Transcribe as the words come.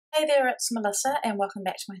Hey there, it's Melissa and welcome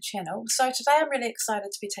back to my channel. So today I'm really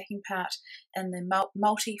excited to be taking part in the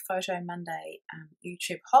Multi-Photo Monday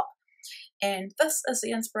YouTube hop, and this is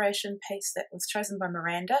the inspiration piece that was chosen by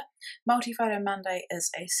Miranda. Multi-Photo Monday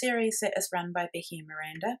is a series that is run by Becky and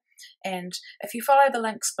Miranda, and if you follow the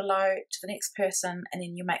links below to the next person and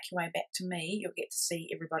then you make your way back to me, you'll get to see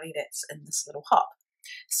everybody that's in this little hop.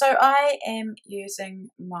 So I am using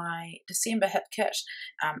my December hip kit.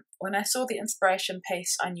 When I saw the inspiration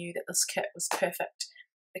piece, I knew that this kit was perfect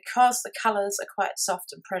because the colours are quite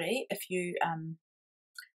soft and pretty. If you,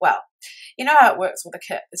 well, you know how it works with a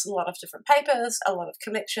kit. There's a lot of different papers, a lot of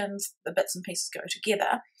collections, the bits and pieces go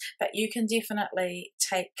together, but you can definitely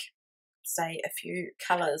take, say, a few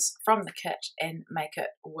colours from the kit and make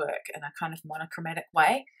it work in a kind of monochromatic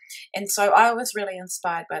way. And so I was really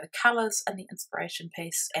inspired by the colours and the inspiration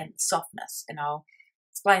piece and the softness, and I'll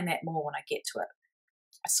explain that more when I get to it.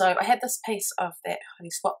 So I had this piece of that Holy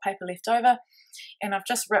Swap paper left over, and I've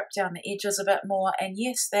just ripped down the edges a bit more, and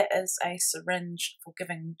yes, that is a syringe for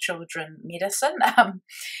giving children medicine.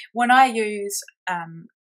 When I use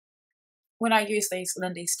these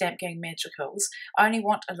Lindy Stamp Gang Magicals, I only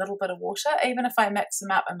want a little bit of water. Even if I mix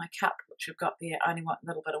them up in my cup, which you've got there, I only want a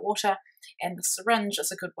little bit of water, and the syringe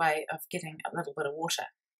is a good way of getting a little bit of water.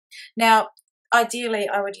 Now, ideally,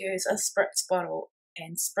 I would use a spritz bottle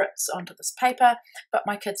and spritz onto this paper, but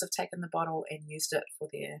my kids have taken the bottle and used it for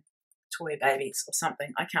their toy babies or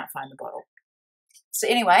something. I can't find the bottle. So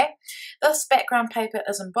anyway, this background paper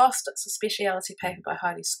is embossed. It's a speciality paper by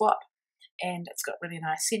Holy Swap, and it's got really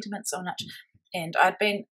nice sentiments on it. And I'd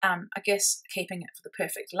been, I guess, keeping it for the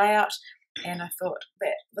perfect layout, and I thought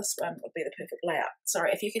that this one would be the perfect layout.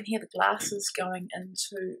 Sorry, if you can hear the glasses going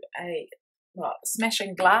into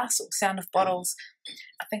smashing glass or sound of bottles,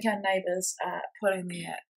 I think our neighbours are putting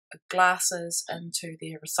their glasses into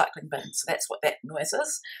their recycling bin, so that's what that noise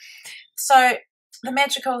is. So the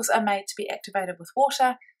Magicals are made to be activated with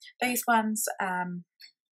water. These ones,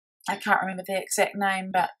 I can't remember the exact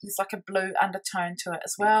name, but there's like a blue undertone to it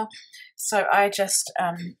as well. So I just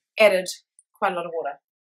added quite a lot of water.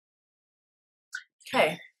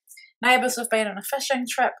 Okay, neighbours have been on a fishing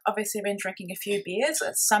trip, obviously been drinking a few beers.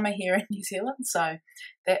 It's summer here in New Zealand, so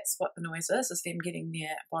that's what the noise is them getting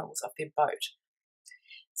their bottles off their boat.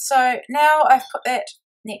 So now I've put that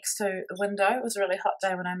next to the window. It was a really hot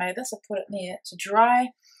day when I made this. I put it there to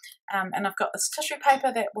dry, and I've got this tissue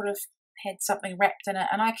paper that would have had something wrapped in it,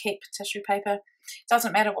 and I keep tissue paper. It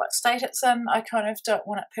doesn't matter what state it's in. I kind of don't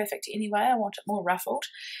want it perfect anyway. I want it more ruffled,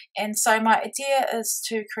 and so my idea is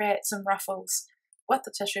to create some ruffles with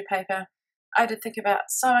the tissue paper. I did think about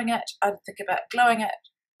sewing it, I did think about gluing it,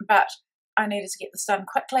 but I needed to get this done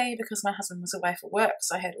quickly because my husband was away for work,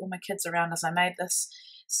 so I had all my kids around as I made this,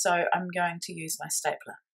 so I'm going to use my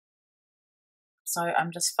stapler. So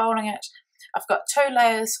I'm just folding it. I've got 2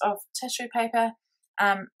 layers of tissue paper.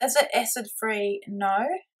 Is it acid free? No.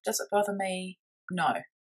 Does it bother me? No.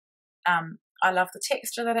 I love the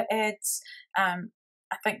texture that it adds. I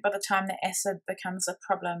think by the time the acid becomes a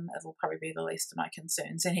problem, it'll probably be the least of my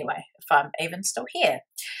concerns anyway, if I'm even still here.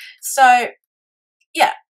 So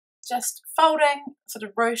yeah, just folding, sort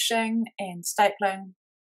of ruching and stapling.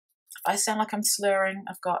 If I sound like I'm slurring,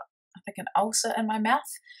 I've got, I think, an ulcer in my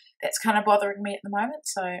mouth that's kind of bothering me at the moment,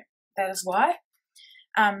 so that is why.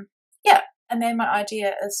 Yeah, and then my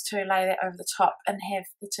idea is to lay that over the top and have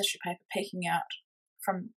the tissue paper peeking out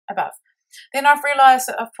from above. Then I've realised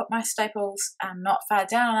that I've put my staples not far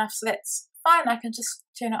down enough, so that's fine. I can just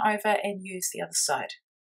turn it over and use the other side.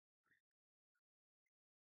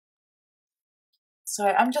 So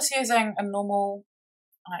I'm just using a normal,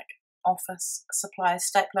 like, office supply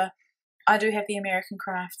stapler. I do have the American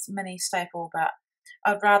Crafts mini staple, but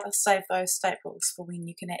I'd rather save those staples for when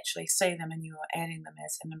you can actually see them and you're adding them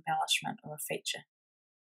as an embellishment or a feature.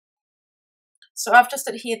 So I've just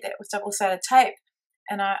adhered that with double-sided tape,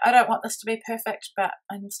 and I don't want this to be perfect, but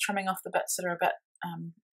I'm just trimming off the bits that are a bit, I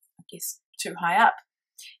guess, too high up.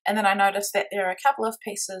 And then I noticed that there are a couple of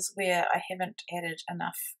pieces where I haven't added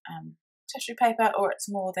enough tissue paper, or it's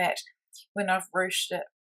more that when I've ruched it,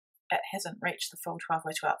 it hasn't reached the full 12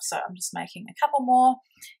 by 12. So I'm just making a couple more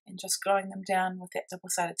and just gluing them down with that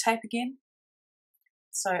double-sided tape again.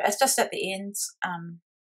 So it's just at the ends.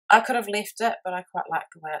 I could have left it, but I quite like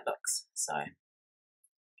the way it looks. So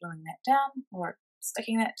gluing that down, or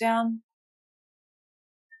sticking that down.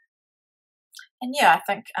 And yeah, I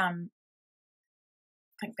think that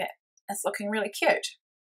it's looking really cute.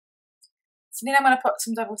 So then I'm going to put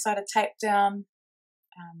some double-sided tape down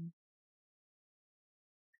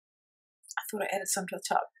I thought I added some to the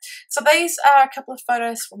top. So these are a couple of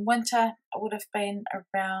photos from winter. It would have been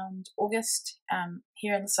around August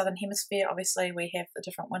here in the Southern Hemisphere. Obviously, we have the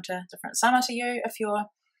different winter, different summer to you if you're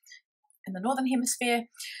in the Northern Hemisphere.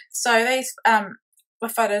 So these were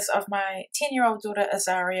photos of my 10-year-old daughter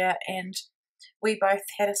Azaria, and we both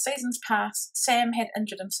had a season's pass. Sam had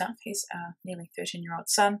injured himself. He's a nearly 13-year-old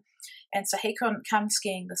son, and so he couldn't come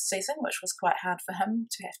skiing this season, which was quite hard for him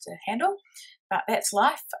to have to handle, but that's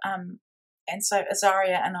life. And so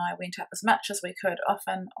Azaria and I went up as much as we could,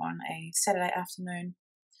 often on a Saturday afternoon,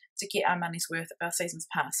 to get our money's worth of our season's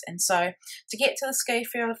pass. And so to get to the ski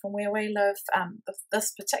field from where we live,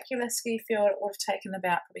 this particular ski field would have taken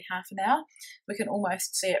about probably half an hour. We can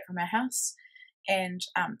almost see it from our house, and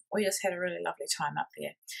we just had a really lovely time up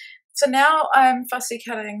there. So now I'm fussy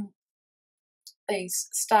cutting these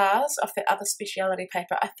stars off that other speciality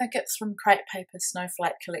paper. I think it's from Crepe Paper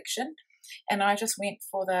Snowflake Collection, and I just went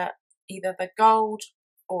for either the gold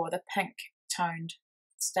or the pink toned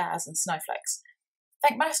stars and snowflakes. I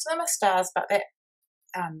think most of them are stars, but that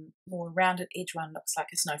more rounded edge one looks like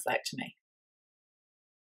a snowflake to me.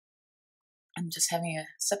 I'm just having a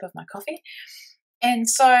sip of my coffee. And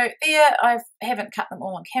so there, I haven't cut them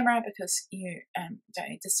all on camera because you don't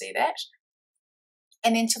need to see that.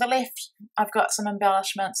 And then to the left, I've got some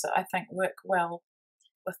embellishments that I think work well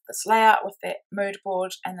with this layout, with that mood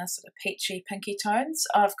board and the sort of peachy, pinky tones.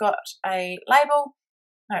 I've got a label,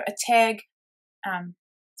 a tag.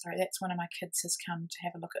 Sorry, that's one of my kids has come to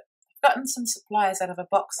have a look at. I've gotten some supplies out of a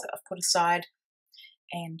box that I've put aside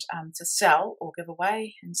and to sell or give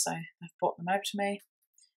away, and so they've brought them over to me.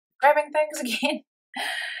 Grabbing things again.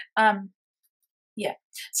 Yeah,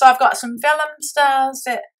 so I've got some vellum stars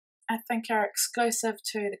that I think are exclusive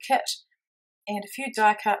to the kit, and a few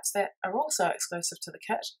die cuts that are also exclusive to the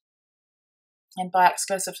kit. And by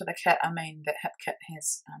exclusive to the kit, I mean that Hip Kit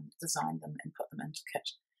has designed them and put them into kit.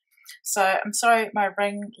 So I'm sorry, my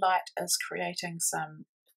ring light is creating some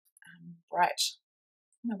bright,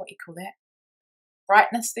 I don't know what you call that,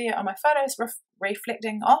 brightness there on my photos,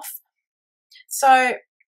 reflecting off. So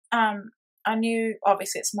I knew,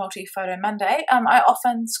 obviously it's Multi-Photo Monday. I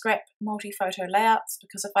often scrap multi-photo layouts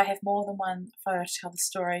because if I have more than one photo to tell the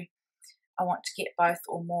story, I want to get both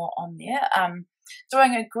or more on there.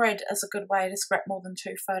 Doing a grid is a good way to scrap more than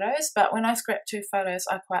 2 photos, but when I scrap 2 photos,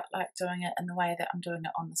 I quite like doing it in the way that I'm doing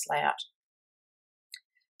it on this layout.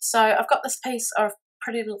 So I've got this piece of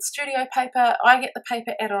pretty little studio paper. I get the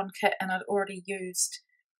paper add-on kit, and I'd already used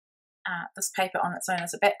this paper on its own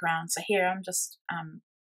as a background. So here I'm just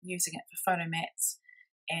using it for photo mats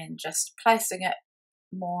and just placing it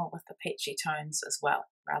more with the peachy tones as well,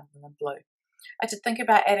 rather than the blue. I did think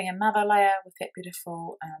about adding another layer with that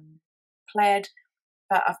beautiful plaid,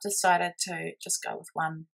 but I've decided to just go with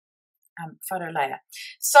one photo layer.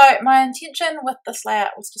 So my intention with this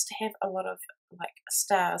layout was just to have a lot of like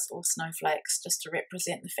stars or snowflakes, just to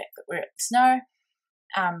represent the fact that we're at the snow.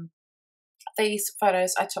 These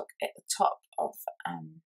photos I took at the top of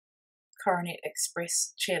Coronet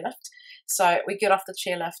Express chairlift. So we get off the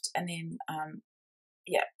chairlift, and then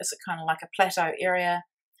yeah, it's kind of like a plateau area,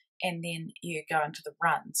 and then you go into the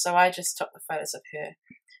run. So I just took the photos of her.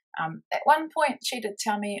 At one point she did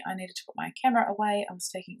tell me I needed to put my camera away. I was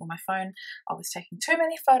taking, on my phone, I was taking too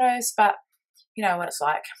many photos, but you know what it's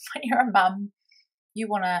like when you're a mum, you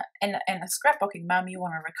want to, and a scrapbooking mum, you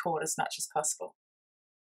want to record as much as possible.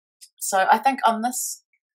 So I think on this,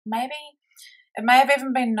 maybe it may have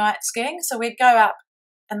even been night skiing. So we'd go up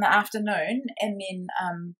in the afternoon, and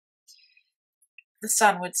then the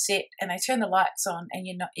sun would set, and they turn the lights on, and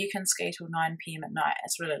you can ski till 9 p.m. at night.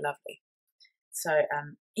 It's really lovely. So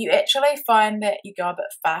you actually find that you go a bit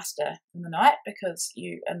faster in the night because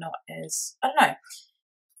you are not as, I don't know,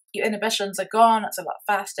 your inhibitions are gone. It's a lot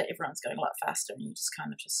faster. Everyone's going a lot faster, and you just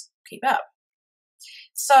kind of just keep up.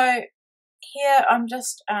 So here I'm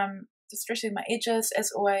just distressing my edges,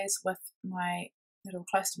 as always, with my little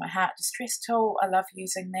close to my heart distress tool. I love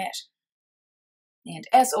using that. And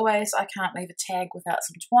as always, I can't leave a tag without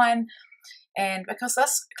some twine. And because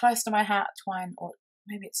this close to my heart twine, or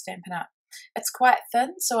maybe it's Stampin' Up, it's quite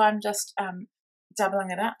thin, so I'm just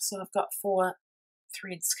doubling it up. So I've got 4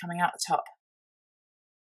 threads coming out the top.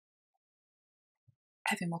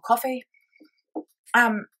 Having more coffee.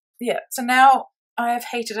 Yeah, so now I have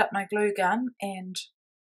heated up my glue gun, and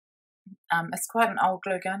it's quite an old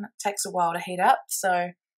glue gun. It takes a while to heat up, so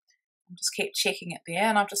I'll just keep checking it there,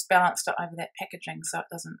 and I've just balanced it over that packaging so it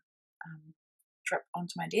doesn't drip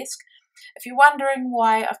onto my desk. If you're wondering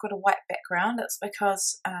why I've got a white background, it's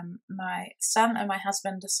because my son and my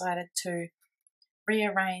husband decided to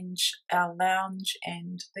rearrange our lounge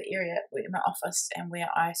and the area where my office and where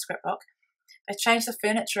I scrapbook I changed the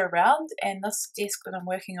furniture around, and this desk that I'm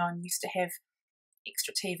working on used to have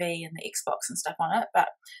extra TV and the Xbox and stuff on it, but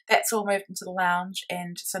that's all moved into the lounge,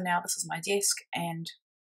 and so now this is my desk, and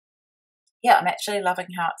yeah, I'm actually loving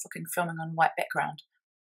how it's looking filming on white background.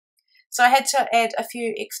 So I had to add a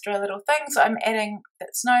few extra little things. I'm adding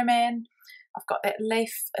that snowman, I've got that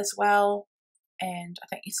leaf as well, and I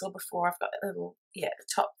think you saw before I've got that little, at the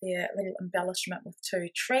top there, little embellishment with 2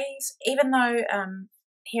 trees. Even though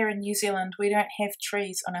here in New Zealand we don't have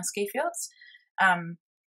trees on our ski fields,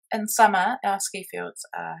 in summer our ski fields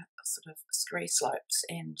are sort of scree slopes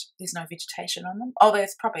and there's no vegetation on them. Oh,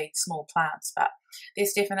 there's probably small plants, but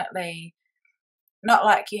there's definitely not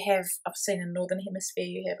like you have, I've seen in Northern Hemisphere,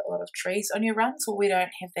 you have a lot of trees on your runs. Well, we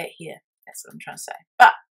don't have that here. That's what I'm trying to say.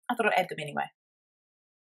 But I thought I'd add them anyway.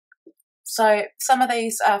 So some of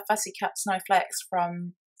these are fussy cut snowflakes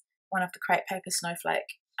from one of the crepe paper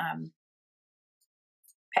snowflake pattern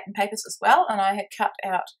papers as well. And I had cut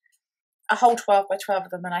out a whole 12 by 12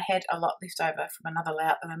 of them, and I had a lot left over from another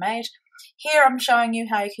layout that I made. Here I'm showing you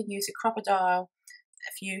how you can use your crocodile.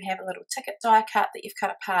 If you have a little ticket die cut that you've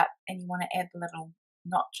cut apart and you want to add the little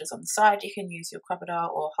notches on the side, you can use your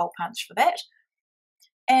crocodile or hole punch for that.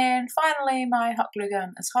 And finally, my hot glue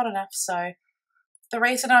gun is hot enough, so the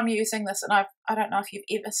reason I'm using this, and I don't know if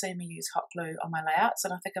you've ever seen me use hot glue on my layouts,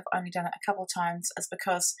 and I think I've only done it a couple of times, is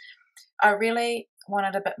because I really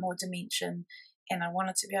wanted a bit more dimension, and I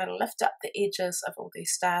wanted to be able to lift up the edges of all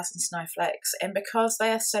these stars and snowflakes, and because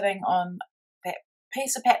they are sitting on that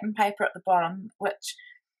piece of pattern paper at the bottom, which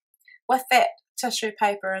with that tissue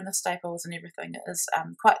paper and the staples and everything is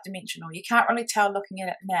quite dimensional. You can't really tell looking at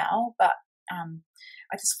it now, but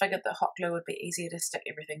I just figured that hot glue would be easier to stick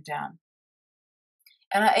everything down.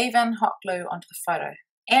 And I even hot glue onto the photo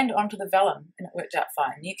and onto the vellum, and it worked out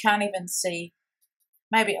fine. You can't even see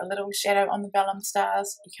maybe a little shadow on the vellum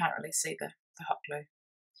stars. You can't really see the hot glue.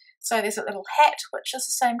 So there's a little hat, which is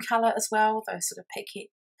the same colour as well, those sort of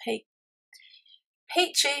peachy,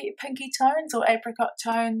 pinky tones or apricot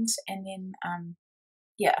tones, and then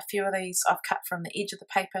a few of these I've cut from the edge of the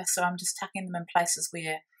paper, so I'm just tucking them in places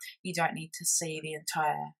where you don't need to see the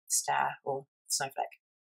entire star or snowflake.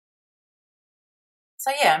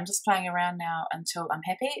 So yeah, I'm just playing around now until I'm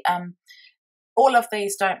happy. All of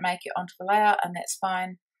these don't make it onto the layout, and that's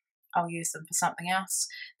fine. I'll use them for something else.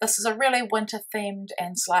 This is a really winter themed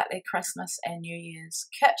and slightly Christmas and New Year's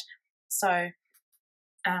kit, so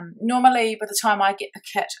normally by the time I get the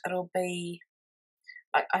kit it'll be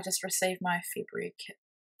like, I just received my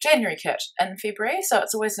January kit in February, so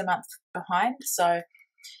it's always a month behind. So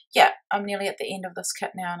yeah, I'm nearly at the end of this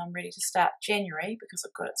kit now and I'm ready to start January because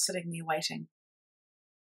I've got it sitting there waiting.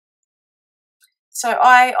 So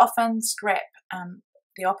I often scrap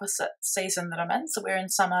the opposite season that I'm in, so we're in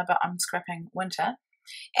summer but I'm scrapping winter,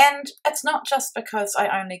 and it's not just because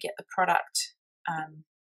I only get the product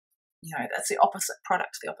that's the opposite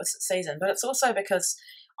product, the opposite season, but it's also because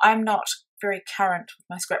I'm not very current with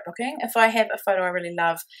my scrapbooking. If I have a photo I really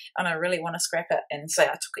love and I really want to scrap it, and say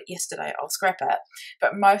I took it yesterday, I'll scrap it,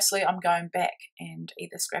 but mostly I'm going back and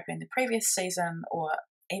either scrapping the previous season or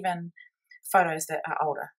even photos that are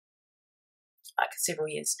older, like several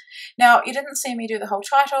years. Now, you didn't see me do the whole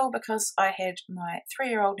title because I had my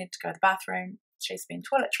 3-year-old need to go to the bathroom. She's been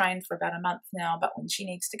toilet trained for about a month now, but when she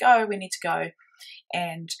needs to go, we need to go,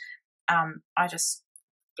 and I just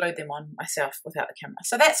glued them on myself without the camera.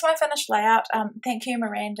 So that's my finished layout. Thank you,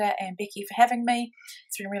 Miranda and Becky, for having me.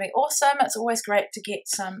 It's been really awesome. It's always great to get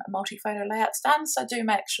some multi-photo layouts done, so do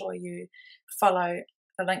make sure you follow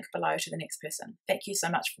the link below to the next person. Thank you so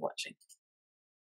much for watching.